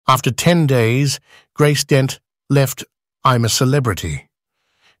After 10 days, Grace Dent left I'm a Celebrity.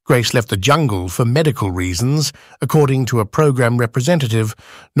 Grace left the jungle for medical reasons, according to a program representative,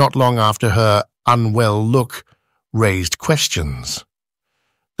 not long after her unwell look raised questions.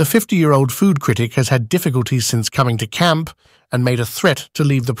 The 50-year-old food critic has had difficulties since coming to camp and made a threat to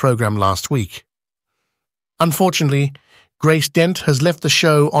leave the program last week. Unfortunately, Grace Dent has left the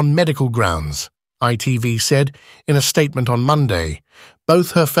show on medical grounds, ITV said in a statement on Monday.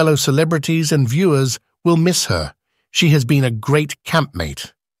 Both her fellow celebrities and viewers will miss her. She has been a great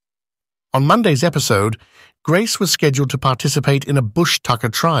campmate. On Monday's episode, Grace was scheduled to participate in a bush tucker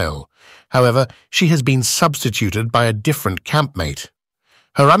trial. However, she has been substituted by a different campmate.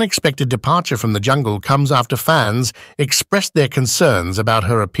 Her unexpected departure from the jungle comes after fans expressed their concerns about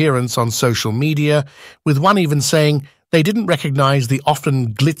her appearance on social media, with one even saying they didn't recognize the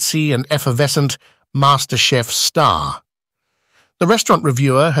often glitzy and effervescent MasterChef star. The restaurant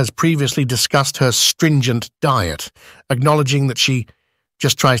reviewer has previously discussed her stringent diet, acknowledging that she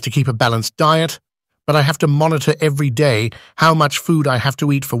just tries to keep a balanced diet, but I have to monitor every day how much food I have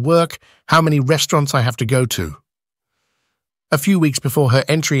to eat for work, how many restaurants I have to go to. A few weeks before her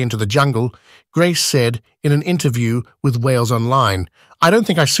entry into the jungle, Grace said in an interview with Wales Online, "I don't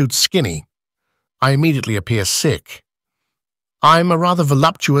think I suit skinny. I immediately appear sick. I'm a rather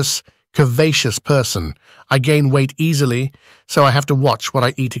voluptuous, curvaceous person. I gain weight easily, so I have to watch what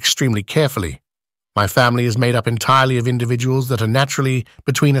I eat extremely carefully. My family is made up entirely of individuals that are naturally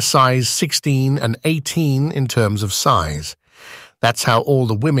between a size 16 and 18 in terms of size. That's how all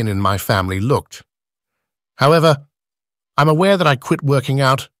the women in my family looked. However, I'm aware that I quit working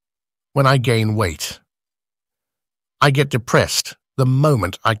out when I gain weight. I get depressed the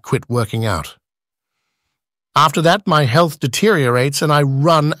moment I quit working out. After that, my health deteriorates and I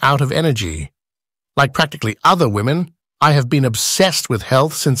run out of energy. Like practically other women, I have been obsessed with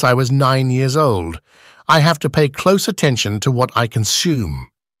health since I was 9 years old. I have to pay close attention to what I consume."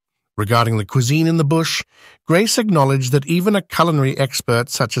 Regarding the cuisine in the bush, Grace acknowledged that even a culinary expert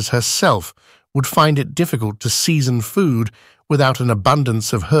such as herself would find it difficult to season food without an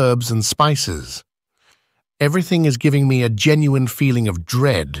abundance of herbs and spices. "Everything is giving me a genuine feeling of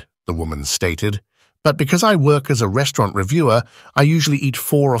dread," the woman stated. "But because I work as a restaurant reviewer, I usually eat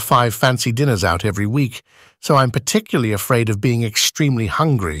 4 or 5 fancy dinners out every week, so I'm particularly afraid of being extremely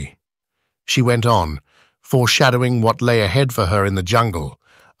hungry." She went on, foreshadowing what lay ahead for her in the jungle.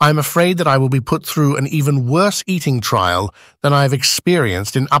 "I'm afraid that I will be put through an even worse eating trial than I've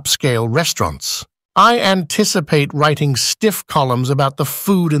experienced in upscale restaurants. I anticipate writing stiff columns about the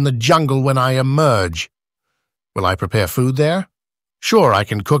food in the jungle when I emerge. Will I prepare food there? Sure, I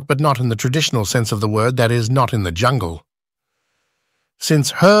can cook, but not in the traditional sense of the word, that is, not in the jungle.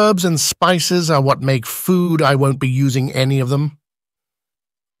 Since herbs and spices are what make food, I won't be using any of them.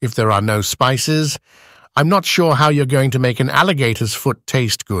 If there are no spices, I'm not sure how you're going to make an alligator's foot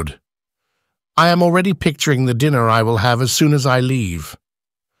taste good. I am already picturing the dinner I will have as soon as I leave.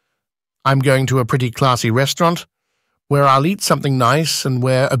 I'm going to a pretty classy restaurant where I'll eat something nice and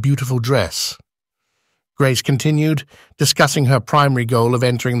wear a beautiful dress." Grace continued, discussing her primary goal of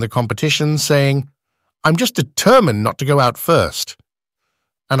entering the competition, saying, "I'm just determined not to go out first,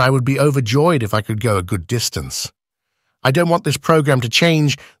 and I would be overjoyed if I could go a good distance. I don't want this program to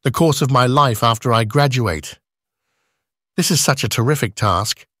change the course of my life after I graduate. This is such a terrific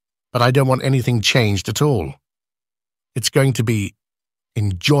task, but I don't want anything changed at all. It's going to be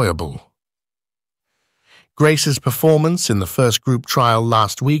enjoyable." Grace's performance in the first group trial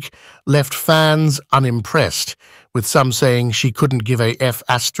last week left fans unimpressed, with some saying she couldn't give a F***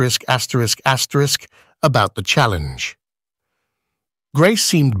 about the challenge. Grace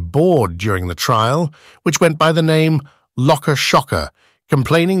seemed bored during the trial, which went by the name Locker Shocker,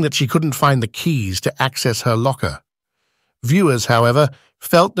 complaining that she couldn't find the keys to access her locker. Viewers, however,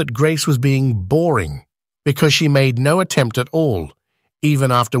 felt that Grace was being boring because she made no attempt at all,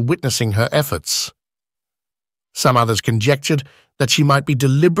 even after witnessing her efforts. Some others conjectured that she might be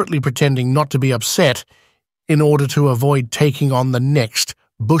deliberately pretending not to be upset in order to avoid taking on the next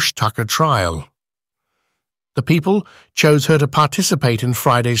bush tucker trial. The people chose her to participate in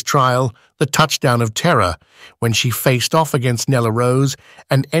Friday's trial, the Touchdown of Terror, when she faced off against Nella Rose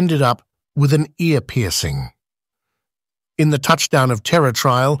and ended up with an ear piercing. In the Touchdown of Terror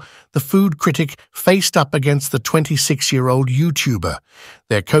trial, the food critic faced up against the 26-year-old YouTuber.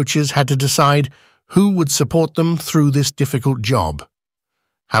 Their coaches had to decide who would support them through this difficult job.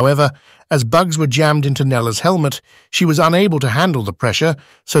 However, as bugs were jammed into Nella's helmet, she was unable to handle the pressure,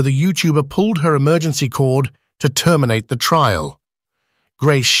 so the YouTuber pulled her emergency cord to terminate the trial.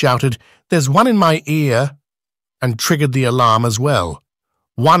 Grace shouted, "There's one in my ear," and triggered the alarm as well.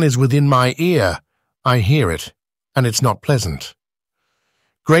 One is within my ear. I hear it, and it's not pleasant.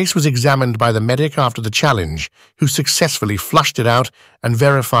 Grace was examined by the medic after the challenge, who successfully flushed it out and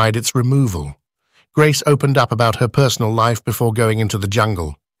verified its removal. Grace opened up about her personal life before going into the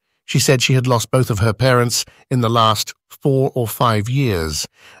jungle. She said she had lost both of her parents in the last 4 or 5 years,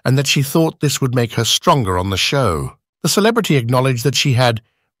 and that she thought this would make her stronger on the show. The celebrity acknowledged that she had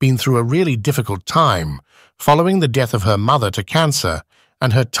been through a really difficult time, following the death of her mother to cancer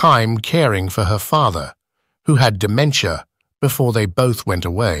and her time caring for her father, who had dementia, before they both went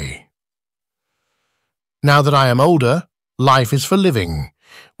away. Now that I am older, life is for living,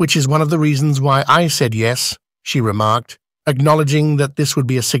 which is one of the reasons why I said yes, she remarked, acknowledging that this would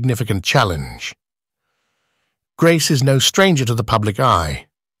be a significant challenge. Grace is no stranger to the public eye.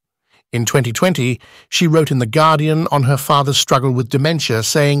 In 2020, she wrote in The Guardian on her father's struggle with dementia,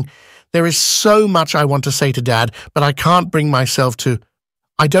 saying, "There is so much I want to say to Dad, but I can't bring myself to.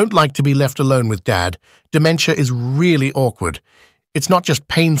 I don't like to be left alone with Dad. Dementia is really awkward. It's not just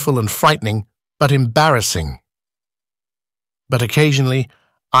painful and frightening, but embarrassing. But occasionally,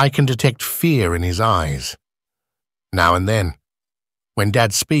 I can detect fear in his eyes. Now and then, when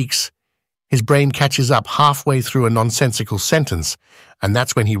Dad speaks, his brain catches up halfway through a nonsensical sentence, and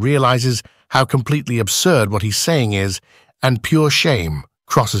that's when he realizes how completely absurd what he's saying is, and pure shame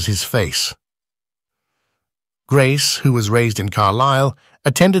crosses his face." Grace, who was raised in Carlisle,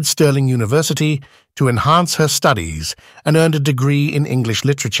 attended Stirling University to enhance her studies and earned a degree in English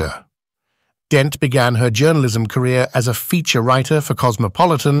literature. Dent began her journalism career as a feature writer for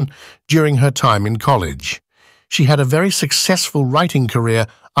Cosmopolitan during her time in college. She had a very successful writing career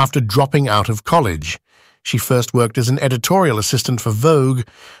after dropping out of college. She first worked as an editorial assistant for Vogue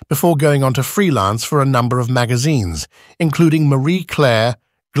before going on to freelance for a number of magazines, including Marie Claire,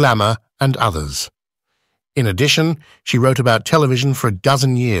 Glamour, and others. In addition, she wrote about television for a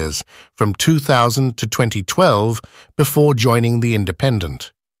dozen years, from 2000 to 2012, before joining The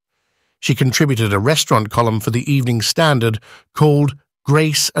Independent. She contributed a restaurant column for the Evening Standard called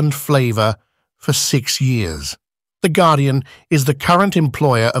Grace and Flavor for 6 years. The Guardian is the current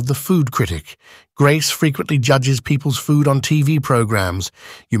employer of the food critic. Grace frequently judges people's food on TV programs.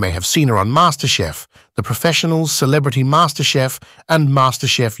 You may have seen her on MasterChef, The Professionals, Celebrity MasterChef, and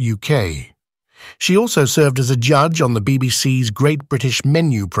MasterChef UK. She also served as a judge on the BBC's Great British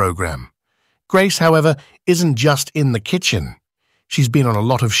Menu programme. Grace, however, isn't just in the kitchen. She's been on a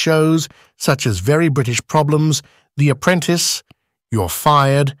lot of shows, such as Very British Problems, The Apprentice, You're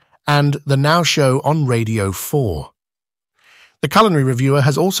Fired, and the Now Show on Radio 4. The culinary reviewer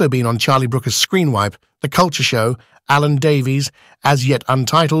has also been on Charlie Brooker's Screenwipe, The Culture Show, Alan Davies, As Yet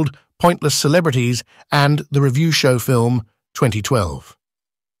Untitled, Pointless Celebrities, and the review show film 2012.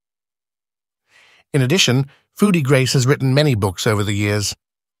 In addition, Foodie Grace has written many books over the years.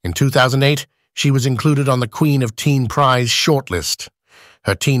 In 2008, she was included on the Queen of Teen Prize shortlist.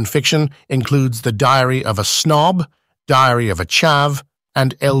 Her teen fiction includes The Diary of a Snob, Diary of a Chav,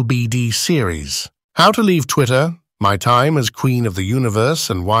 and LBD series. How to Leave Twitter, My Time as Queen of the Universe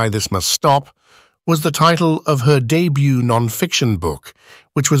and Why This Must Stop was the title of her debut non-fiction book,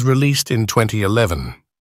 which was released in 2011.